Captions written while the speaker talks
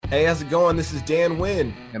Hey, how's it going? This is Dan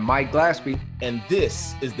Wynn. And Mike Glaspie. And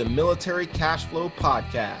this is the Military Cash Flow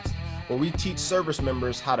Podcast, where we teach service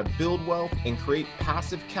members how to build wealth and create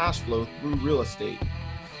passive cash flow through real estate.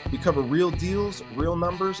 We cover real deals, real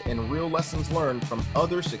numbers, and real lessons learned from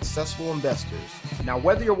other successful investors. Now,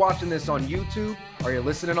 whether you're watching this on YouTube or you're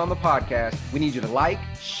listening on the podcast, we need you to like,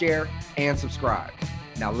 share, and subscribe.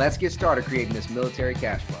 Now, let's get started creating this military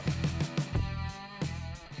cash flow.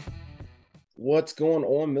 What's going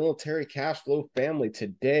on, Military Cash Flow family?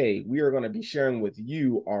 Today, we are going to be sharing with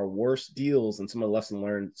you our worst deals and some of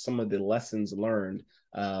the lessons learned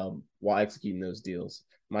while executing those deals.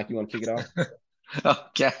 Mike, you want to kick it off?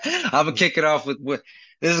 Okay, I'm gonna kick it off with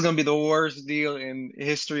this is gonna be the worst deal in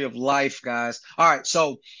history of life, guys. All right,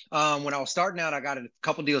 so when I was starting out, I got a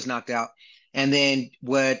couple deals knocked out, and then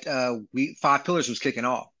Five Pillars was kicking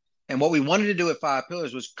off. And what we wanted to do at Five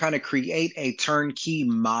Pillars was kind of create a turnkey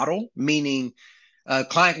model, meaning a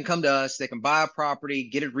client can come to us, they can buy a property,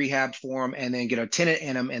 get it rehabbed for them, and then get a tenant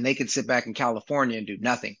in them, and they can sit back in California and do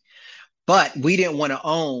nothing. But we didn't want to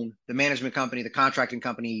own the management company, the contracting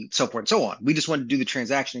company, so forth and so on. We just wanted to do the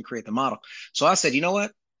transaction and create the model. So I said, you know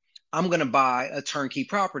what? I'm going to buy a turnkey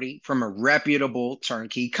property from a reputable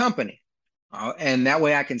turnkey company. And that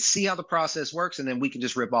way I can see how the process works, and then we can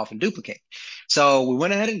just rip off and duplicate. So we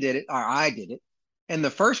went ahead and did it, or I did it. And the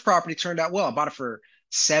first property turned out well. I bought it for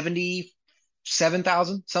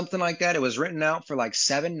 $77,000, something like that. It was written out for like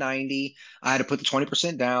 $790. I had to put the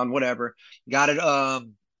 20% down, whatever. Got it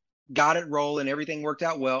rolling. Everything worked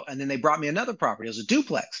out well. And then they brought me another property. It was a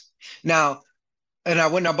duplex. Now, and I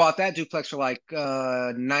went and I bought that duplex for like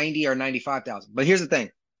 90 or 95,000. But here's the thing.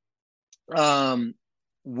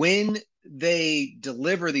 When they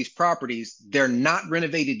deliver these properties, they're not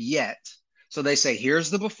renovated yet. So they say,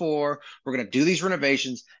 here's the before, we're going to do these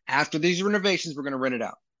renovations. After these renovations, we're going to rent it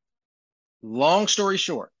out. Long story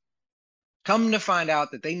short, come to find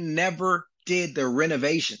out that they never did the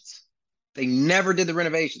renovations. They never did the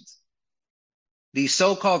renovations. These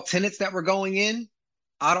so-called tenants that were going in,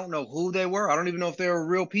 I don't know who they were. I don't even know if they were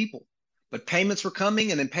real people, but payments were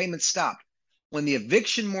coming and then payments stopped. When the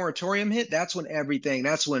eviction moratorium hit, that's when everything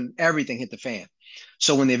hit the fan.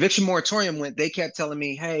 So when the eviction moratorium went, they kept telling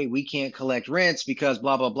me, hey, we can't collect rents because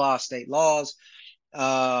blah, blah, blah, state laws.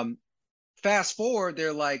 Fast forward,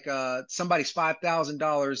 they're like, somebody's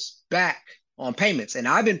 $5,000 back on payments. And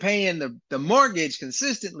I've been paying the mortgage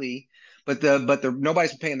consistently, but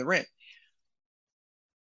nobody's been paying the rent.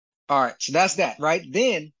 All right, so that's that, right?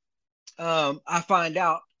 Then I find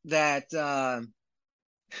out that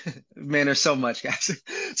man, there's so much, guys.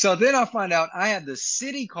 So then I find out I had the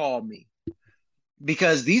city call me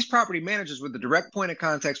because these property managers were the direct point of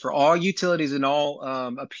contact for all utilities and all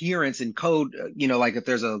appearance and code, like if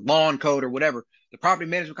there's a lawn code or whatever, the property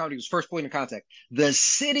management company was first point of contact. The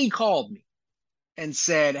city called me and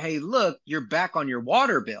said, hey, look, you're back on your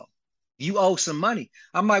water bill. You owe some money.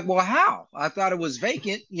 I'm like, well, how? I thought it was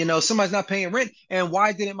vacant. Somebody's not paying rent. And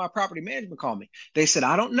why didn't my property management call me? They said,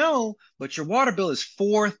 I don't know, but your water bill is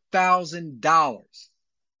 $4,000.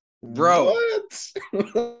 Bro,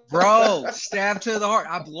 stabbed to the heart.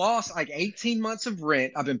 I've lost like 18 months of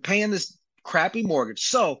rent. I've been paying this crappy mortgage.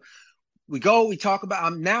 So we talk about,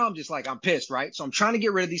 I'm just like, I'm pissed, right? So I'm trying to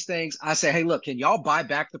get rid of these things. I say, hey, look, can y'all buy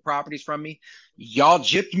back the properties from me? Y'all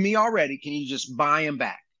gypped me already. Can you just buy them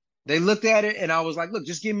back? They looked at it and I was like, look,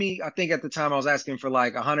 just give me, I think at the time I was asking for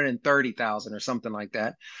like 130,000 or something like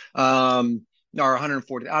that. Or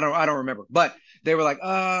 140. I don't remember. But they were like,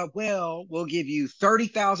 well, we'll give you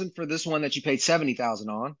 30,000 for this one that you paid 70,000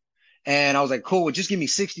 on. And I was like, cool, well, just give me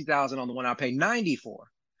 60,000 on the one I paid 90 for.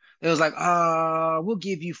 It was like, we'll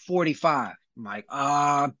give you 45. I'm like,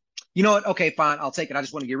 you know what? Okay, fine, I'll take it. I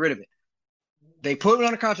just want to get rid of it. They put me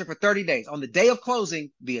on a contract for 30 days. On the day of closing,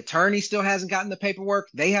 the attorney still hasn't gotten the paperwork.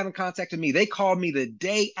 They haven't contacted me. They called me the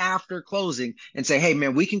day after closing and say, hey,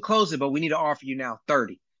 man, we can close it, but we need to offer you now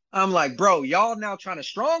 30. I'm like, bro, y'all now trying to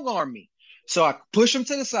strong arm me. So I push them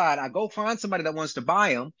to the side. I go find somebody that wants to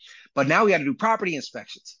buy them, but now we got to do property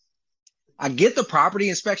inspections. I get the property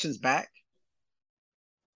inspections back.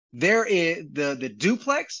 There is the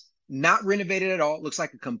duplex, not renovated at all. It looks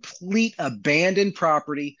like a complete abandoned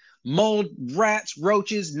property. Mold, rats,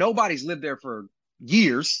 roaches. Nobody's lived there for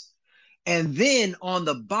years. And then on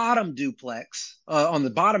the bottom duplex, on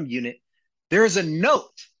the bottom unit, there's a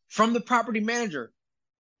note from the property manager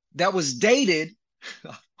that was dated.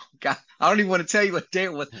 Oh, God, I don't even want to tell you what day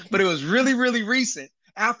it was, but it was really, really recent.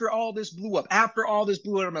 After all this blew up, I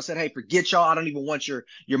said, hey, forget y'all. I don't even want your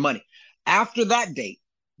money. After that date,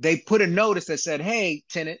 they put a notice that said, hey,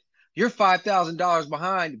 tenant, you're $5,000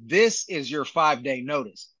 behind. This is your 5-day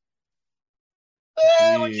notice.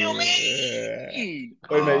 Man, what you Yeah. mean?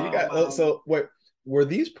 Wait a minute, you Oh, got so wait, were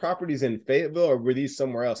these properties in Fayetteville or were these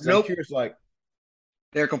somewhere else? Because I'm nope. curious, like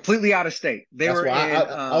They're completely out of state. They that's were why in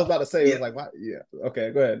I was about to say it yeah, was like, what? Yeah,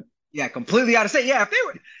 okay, go ahead. yeah, completely out of state. Yeah, if they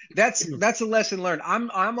were, that's a lesson learned.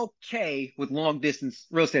 I'm okay with long distance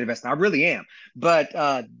real estate investing. I really am. But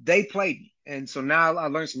they played me. And so now I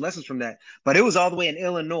learned some lessons from that. But it was all the way in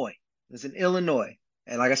Illinois. It was in Illinois.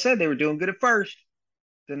 And like I said, they were doing good at first.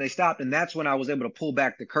 Then they stopped, and that's when I was able to pull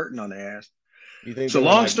back the curtain on their ass. You think So they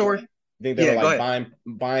were long like, story. you think they were Yeah, go like ahead.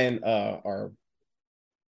 buying or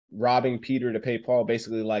robbing Peter to pay Paul?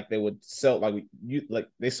 Basically, like they would sell, like you, like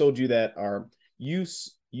they sold you that, or you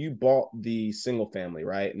bought the single family,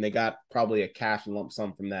 right? And they got probably a cash lump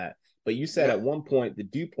sum from that. But you said Yep. at one point the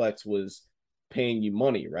duplex was paying you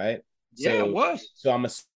money, right? Yeah, it So was. so I'm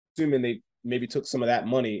assuming they maybe took some of that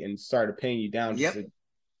money and started paying you down just Yep. to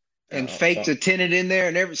And faked so a tenant in there,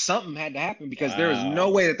 and something had to happen because there is no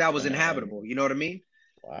wow, way that that was man, inhabitable. You know what I mean?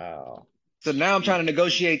 wow. So now I'm trying to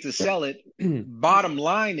negotiate to sell it. Bottom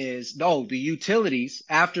line is, no, the utilities,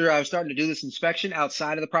 after I was starting to do this inspection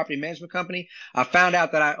outside of the property management company, I found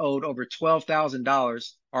out that I owed over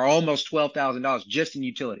 $12,000 or almost $12,000 just in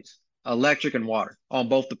utilities, electric and water on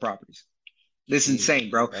both the properties. This is Jesus insane,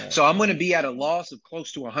 bro. So Christ, I'm going to man. be at a loss of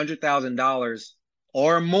close to $100,000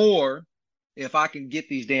 or more if I can get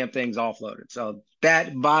these damn things offloaded. So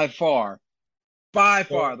that by far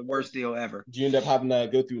So, the worst deal ever. do you end up having to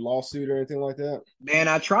go through lawsuit or anything like that? Man,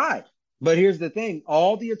 I tried. But here's the thing,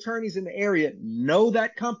 all the attorneys in the area know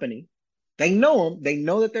that company. They know them. They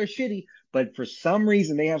know that they're shitty. But for some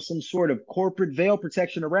reason, they have some sort of corporate veil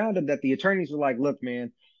protection around them that the attorneys are like, look,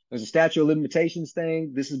 man, there's a statute of limitations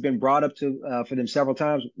thing. This has been brought up to for them several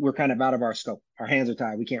times. We're kind of out of our scope. Our hands are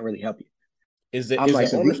tied. We can't really help you. I'm Is like,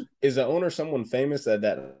 the so owner someone famous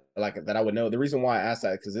that I would know? The reason why I asked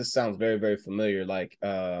that because this sounds very very familiar. Like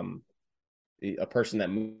a person that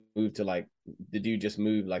moved to like the dude just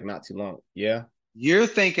moved like not too long. Yeah. you're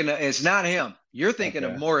thinking it's not him. You're thinking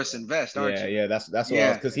of Okay. Morris Invest, aren't Yeah, you? yeah. That's what I was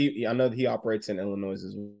Yeah, because I know that he operates in Illinois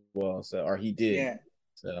as well. So or he did. yeah.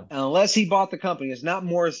 So Unless he bought the company. It's not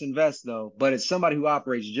Morris Invest though, but it's somebody who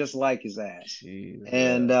operates just like his ass. And Jesus,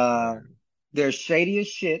 man. they're shady as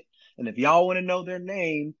shit. And if y'all want to know their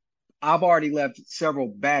name, I've already left several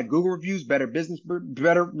bad Google reviews, better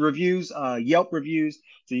reviews, Yelp reviews.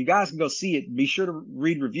 So you guys can go see it. Be sure to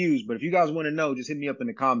read reviews. But if you guys want to know, just hit me up in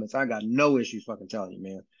the comments. I got no issues fucking telling you,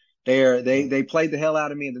 man. They played the hell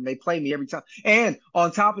out of me, and then they play me every time. And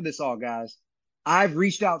on top of this all, guys, I've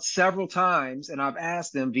reached out several times and I've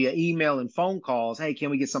asked them via email and phone calls, hey, can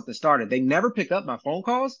we get something started? They never pick up my phone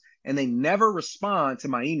calls and they never respond to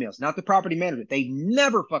my emails. Not the property management. They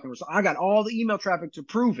never fucking respond. I got all the email traffic to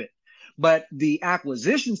prove it. But the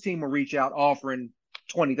acquisitions team will reach out offering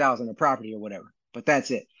 20,000 a property or whatever. But that's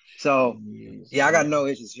it. So Jeez, yeah, I got man. no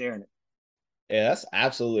issues sharing it. Yeah, that's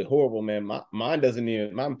absolutely horrible, man. Mine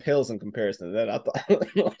pales in comparison to that. I thought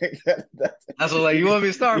like That's what like you want me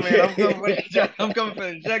to start, man. I'm coming for yeah. the I'm coming for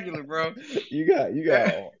the jugular, bro. You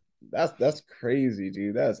got that's crazy,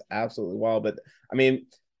 dude. That's absolutely wild. But I mean,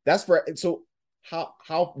 that's for so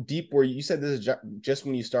how deep were you? You said this is just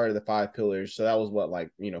when you started the five pillars. So that was what, like,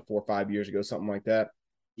 4 or 5 years ago, something like that.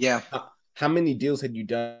 Yeah. How many deals had you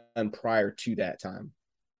done prior to that time?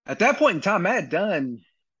 At that point in time, I had done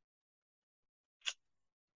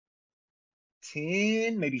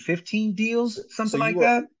 10, maybe 15 So, deals, so something you like were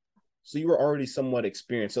that. so you were already somewhat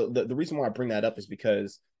experienced. So the reason why I bring that up is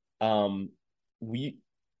because um we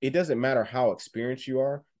it doesn't matter how experienced you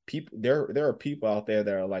are. People there are people out there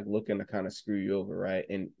that are like looking to kind of screw you over, right?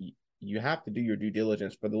 And you have to do your due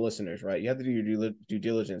diligence for the listeners, right? You have to do your due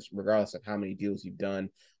diligence regardless of how many deals you've done,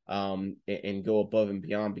 and go above and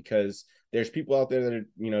beyond because there's people out there that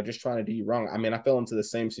are just trying to do you wrong. I mean, I fell into the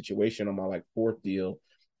same situation on my like fourth deal,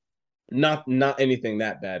 not anything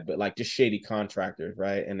that bad, but like just shady contractors,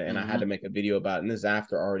 right? And I had Mm-hmm. to make a video about it. And this is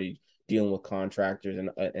after already dealing with contractors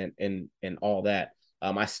and all that.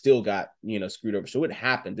 I still got screwed over. So it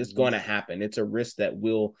happened. It's Mm-hmm. going to happen. It's a risk that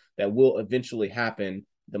will eventually happen.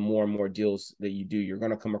 The more and more deals that you do, you're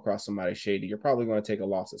going to come across somebody shady. You're probably going to take a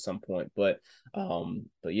loss at some point. But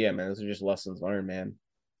yeah, man, those are just lessons learned, man.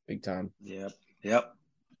 Big time. Yep. Yep.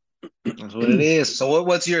 That's what it is. So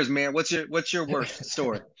what's yours, man? What's your worst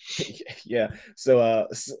story? Yeah. So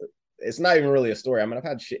it's not even really a story. I mean, I've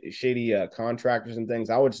had shady contractors and things.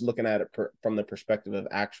 I was just looking at it from the perspective of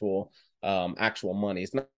actual money.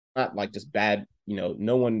 It's not like just bad.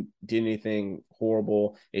 No one did anything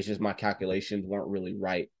horrible. It's just my calculations weren't really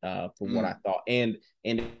right for what I Mm. thought, and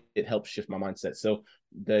it helped shift my mindset. So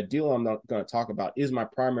the deal I'm not going to talk about is my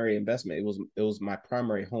primary investment. It was my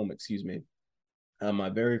primary home. Excuse me. my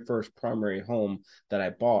very first primary home that I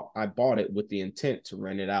bought it with the intent to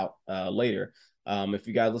rent it out later. If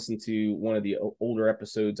you guys listen to one of the older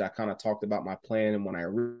episodes, I kind of talked about my plan. And when I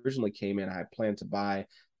originally came in, I had planned to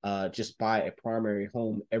just buy a primary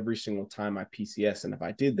home every single time I PCS. And if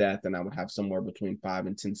I did that, then I would have somewhere between 5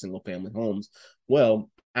 and 10 single family homes. Well,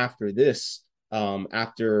 after this,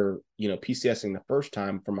 after, PCSing the first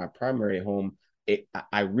time for my primary home,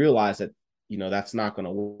 I realized that, that's not going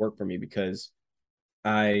to work for me, because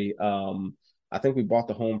I think we bought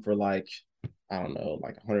the home for like, I don't know,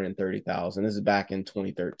 like 130,000. This is back in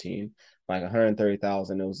 2013. Like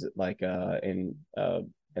 130,000. It was like in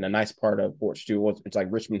a nice part of Fort Stewart. It's like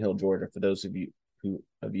Richmond Hill, Georgia, for those of you who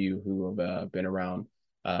have been around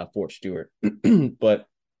Fort Stewart. But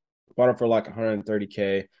bought it for like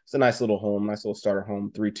 130K. It's a nice little home, nice little starter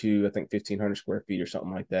home, 3.2, I think 1,500 square feet or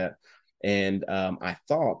something like that. And I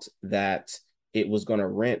thought that it was going to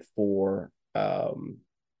rent for a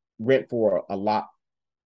lot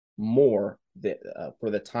more for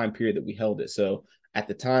the time period that we held it. So at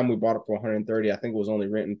the time we bought it for 130, I think it was only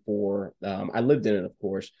renting for, I lived in it, of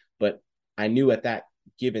course, but I knew at that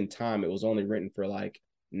given time it was only renting for like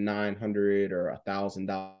 $900 or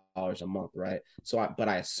 $1,000 a month, right? So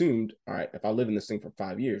I assumed, all right, if I live in this thing for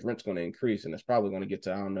 5 years, rent's going to increase, and it's probably going to get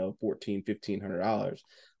to, I don't know, $1,400,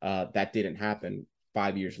 $1,500. That didn't happen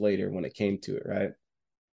 5 years later when it came to it, right?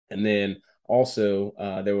 And then also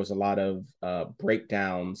there was a lot of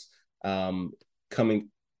breakdowns coming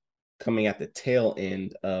at the tail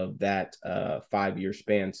end of that 5 year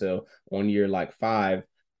span. So on year like 5,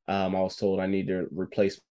 I was told I need to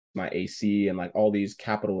replace my AC and like all these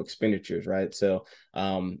capital expenditures, right? So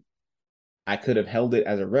I could have held it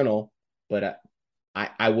as a rental, but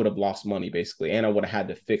I would have lost money basically, and I would have had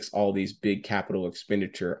to fix all these big capital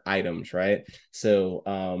expenditure items, right? So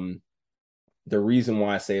the reason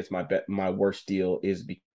why I say it's my worst deal is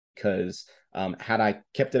because had I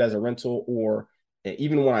kept it as a rental, or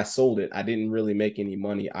even when I sold it, I didn't really make any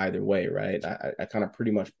money either way, right? I kind of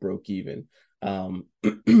pretty much broke even.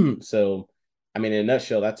 So, I mean, in a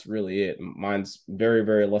nutshell, that's really it. Mine's very,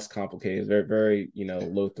 very less complicated, very, very,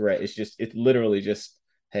 low threat. It's literally just,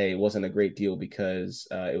 hey, it wasn't a great deal because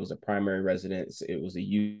it was a primary residence. It was a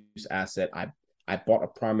use asset. I bought a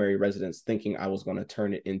primary residence thinking I was going to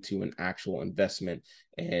turn it into an actual investment,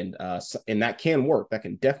 and that can work. That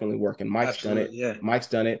can definitely work. And Mike's Absolutely, done it. Yeah. Mike's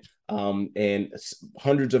done it. And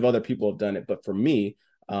hundreds of other people have done it. But for me,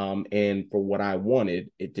 and for what I wanted,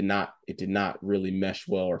 it did not really mesh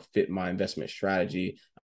well or fit my investment strategy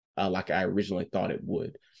like I originally thought it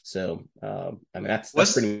would. So I mean that's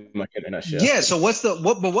pretty much it in a nutshell. Yeah. So what's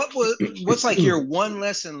like your one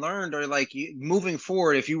lesson learned, or like moving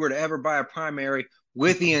forward, if you were to ever buy a primary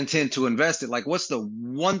with the intent to invest it, like what's the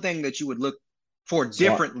one thing that you would look for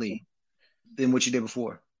differently than what you did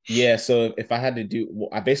before? Yeah. So if I had to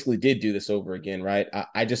I basically did do this over again, right?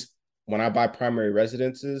 I just, when I buy primary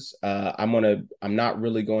residences, I'm not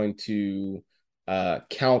really going to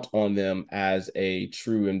count on them as a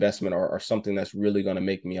true investment or something that's really going to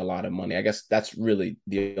make me a lot of money. I guess that's really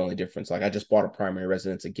the only difference. Like I just bought a primary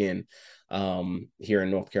residence again here in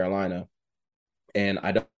North Carolina, and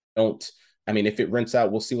I mean, if it rents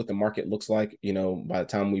out, we'll see what the market looks like, by the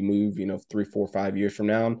time we move, 3, 4, 5 years from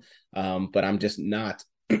now. But I'm just not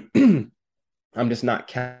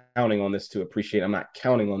counting on this to appreciate. I'm not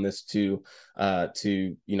counting on this to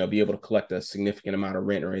be able to collect a significant amount of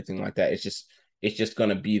rent or anything like that. It's just going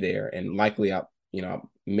to be there, and likely I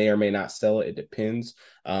may or may not sell it. It depends.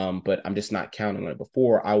 But I'm just not counting on it.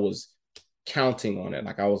 Before I was counting on it.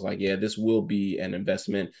 Like I was like, yeah, this will be an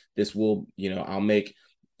investment. This will, I'll make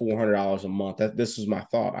 $400 a month. This was my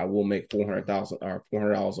thought. I will make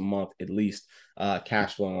 $400 a month at least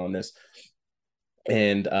cash flow on this.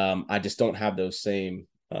 And I just don't have those same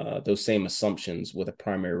assumptions with a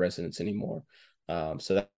primary residence anymore.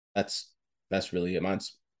 So that's really it.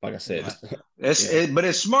 Mine's, like I said, but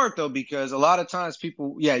it's smart though, because a lot of times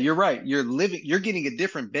people, yeah, you're right. You're getting a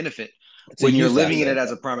different benefit when you're living in it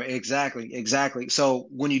as a primary. Exactly. So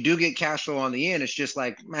when you do get cash flow on the end, it's just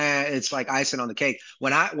like, man, it's like icing on the cake.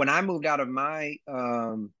 When I moved out of my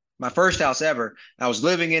my first house ever, I was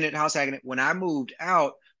living in it, house hacking it. When I moved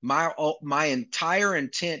out, my entire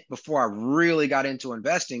intent before I really got into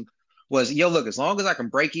investing was, look, as long as I can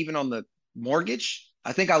break even on the mortgage.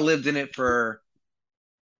 I think I lived in it for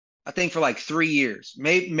like 3 years,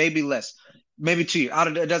 maybe less, maybe 2 years.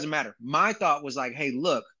 It doesn't matter. My thought was like, hey,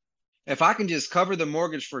 look, if I can just cover the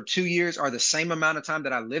mortgage for 2 years or the same amount of time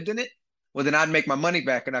that I lived in it, well, then I'd make my money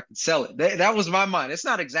back and I could sell it. That was my mind. It's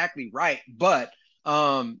not exactly right, but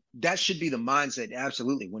that should be the mindset,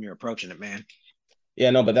 absolutely, when you're approaching it, man. Yeah,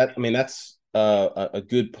 no, but that's a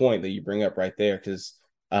good point that you bring up right there, because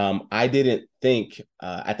I didn't think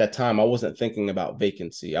at that time, I wasn't thinking about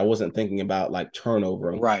vacancy. I wasn't thinking about like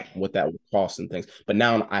turnover and Right. what that would cost and things. But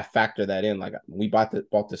now I factor that in. Like we bought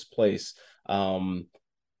this place.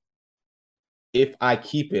 If I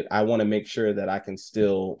keep it, I want to make sure that I can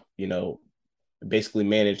still, basically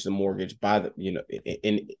manage the mortgage by the,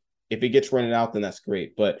 and if it gets rented out, then that's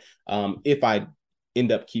great. But if I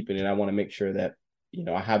end up keeping it, I want to make sure that,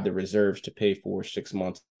 I have the reserves to pay for 6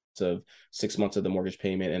 months of the mortgage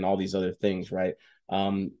payment and all these other things, right?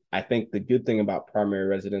 I think the good thing about primary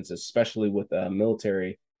residence, especially with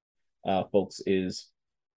military folks, is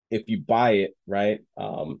if you buy it, right?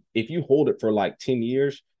 If you hold it for like 10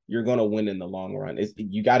 years, you're going to win in the long run.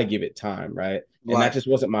 You got to give it time, right? And that Right. just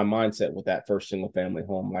wasn't my mindset with that first single family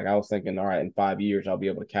home. Like I was thinking, all right, in 5 years, I'll be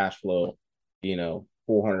able to cash flow,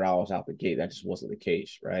 $400 out the gate. That just wasn't the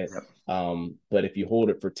case, right? Yep. But if you hold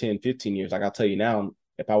it for 10, 15 years, like I'll tell you now,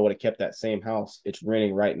 if I would have kept that same house, it's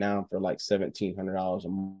renting right now for like $1,700 a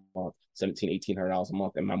month, $1,800 a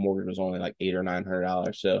month. And my mortgage was only like $800 or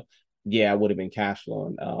 $900. So yeah, I would have been cash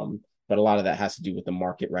flowing. But a lot of that has to do with the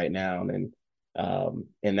market right now and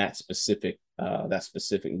in that specific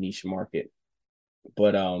niche market.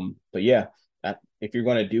 But yeah, if you're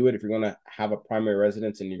going to do it, if you're going to have a primary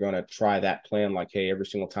residence and you're going to try that plan, like, hey, every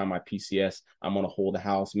single time I PCS, I'm going to hold the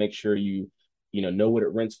house, make sure you know what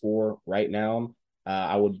it rents for right now.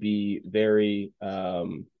 I would be very,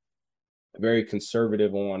 very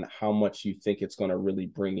conservative on how much you think it's going to really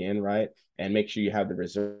bring in, right? And make sure you have the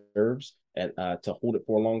reserves and to hold it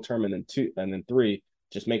for a long term. And then three,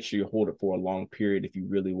 just make sure you hold it for a long period if you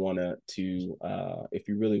really want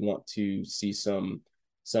to see some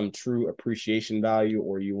true appreciation value,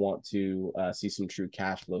 or you want to see some true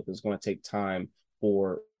cash flow. It's going to take time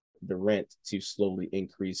for the rent to slowly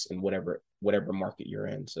increase in whatever market you're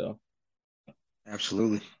in. So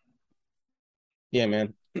Absolutely. yeah,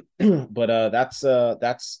 man. But that's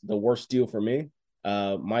the worst deal for me.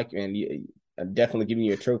 Mike, and I'm definitely giving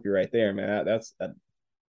you a trophy right there, man. That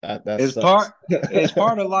It's sucks. part it's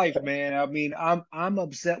part of life, man. I mean, I'm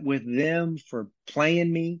upset with them for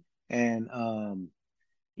playing me and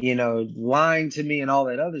lying to me and all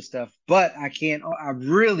that other stuff. But I'm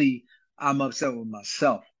upset with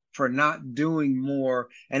myself for not doing more.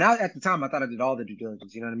 And at the time, I thought I did all the due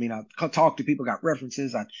diligence. You know what I mean? I talked to people, got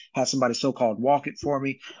references. I had somebody so-called walk it for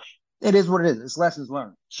me. It is what it is. It's lessons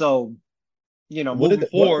learned. So, What did moving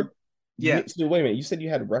what? forward, yeah, So wait a minute. You said you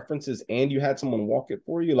had references and you had someone walk it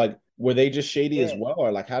for you. Like, were they just shady as yeah, well,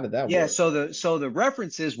 or like how did that yeah. work? So the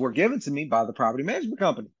references were given to me by the property management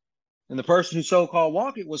company. And the person who so-called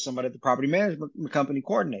walked it was somebody at the property management company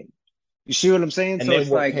coordinating. You see what I'm saying? And So they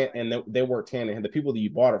it's worked like, hand, and they worked hand in hand. The people that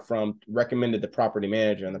you bought it from recommended the property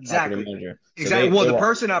manager and the property exactly. manager. So Exactly. they Well, they the were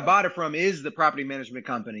person I bought it from is the property management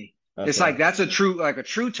company. It's like okay. that's a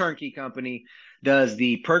true turnkey company, does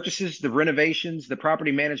the purchases, the renovations, the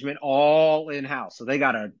property management all in-house. So they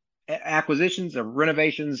got acquisitions, a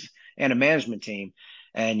renovations, and a management team.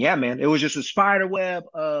 And yeah, man, it was just a spider web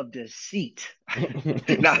of deceit.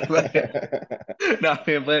 Not no,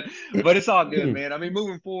 man, but it's all good, man. I mean,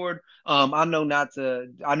 moving forward, I know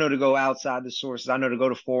to go outside the sources. I know to go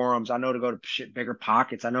to forums. I know to go to shit bigger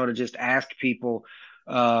pockets. I know to just ask people,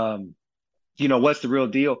 um, what's the real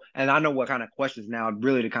deal? And I know what kind of questions now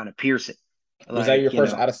really to kind of pierce it. Was that your Like,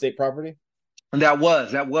 first out of state property? and that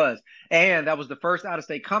was the first out of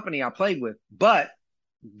state company I played with. But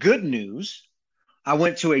good news, I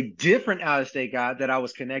went to a different out of state guy that I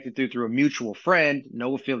was connected through a mutual friend,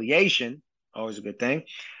 no affiliation, always a good thing.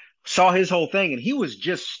 Saw his whole thing, and he was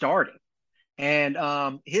just starting. And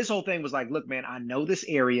his whole thing was like, look, man, I know this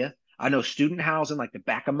area. I know student housing like the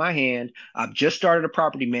back of my hand. I've just started a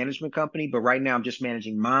property management company, but right now I'm just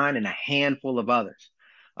managing mine and a handful of others.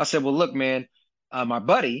 I said, well, look, man, my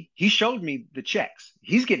buddy, he showed me the checks.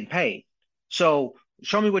 He's getting paid. So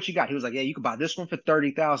show me what you got. He was like, yeah, you can buy this one for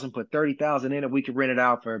 30,000, put 30,000 in it. We could rent it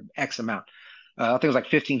out for X amount. I think it was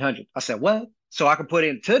like 1,500. I said, what? So I can put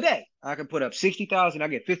in today. I can put up 60,000. I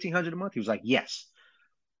get 1,500 a month. He was like, yes.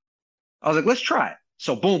 I was like, let's try it.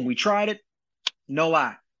 So boom, we tried it. No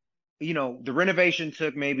lie. The renovation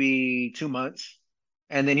took maybe 2 months.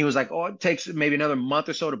 And then he was like, oh, it takes maybe another month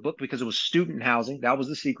or so to book because it was student housing. That was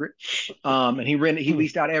the secret. And he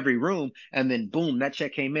leased out every room. And then boom, that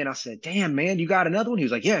check came in. I said, damn, man, you got another one? He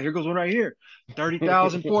was like, yeah, here goes one right here.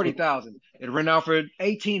 30,000, 40,000. It rent out for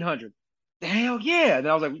 1,800. Hell yeah. And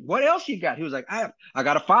I was like, what else you got? He was like, I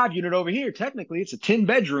got a 5 unit over here. Technically, it's a 10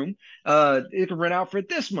 bedroom. It can rent out for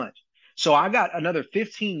this much. So I got another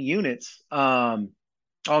 15 units. Oh,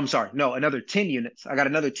 I'm sorry. No, another 10 units. I got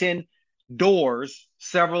another 10 doors,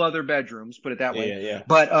 several other bedrooms, put it that way. Yeah.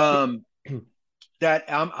 But that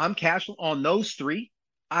I'm cash on those three.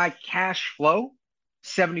 I cash flow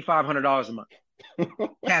 $7,500 a month.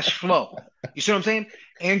 Cash flow. You see what I'm saying?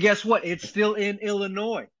 And guess what? It's still in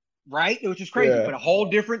Illinois, right? Which is crazy, Yeah. but a whole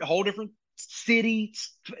different city,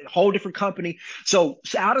 whole different company. So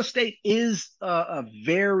out of state is a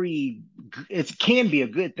very, it can be a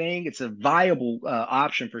good thing. It's a viable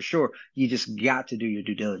option for sure. You just got to do your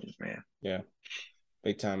due diligence, man. Yeah,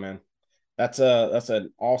 big time, man. That's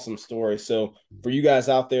an awesome story. So for you guys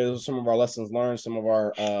out there, those are some of our lessons learned, some of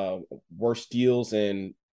our worst deals,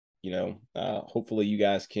 and hopefully you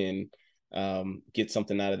guys can get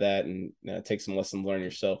something out of that and take some lessons learned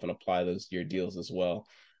yourself and apply those to your deals as well.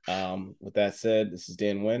 With that said, this is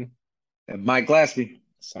Dan Wynn And Mike Glassby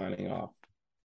signing off.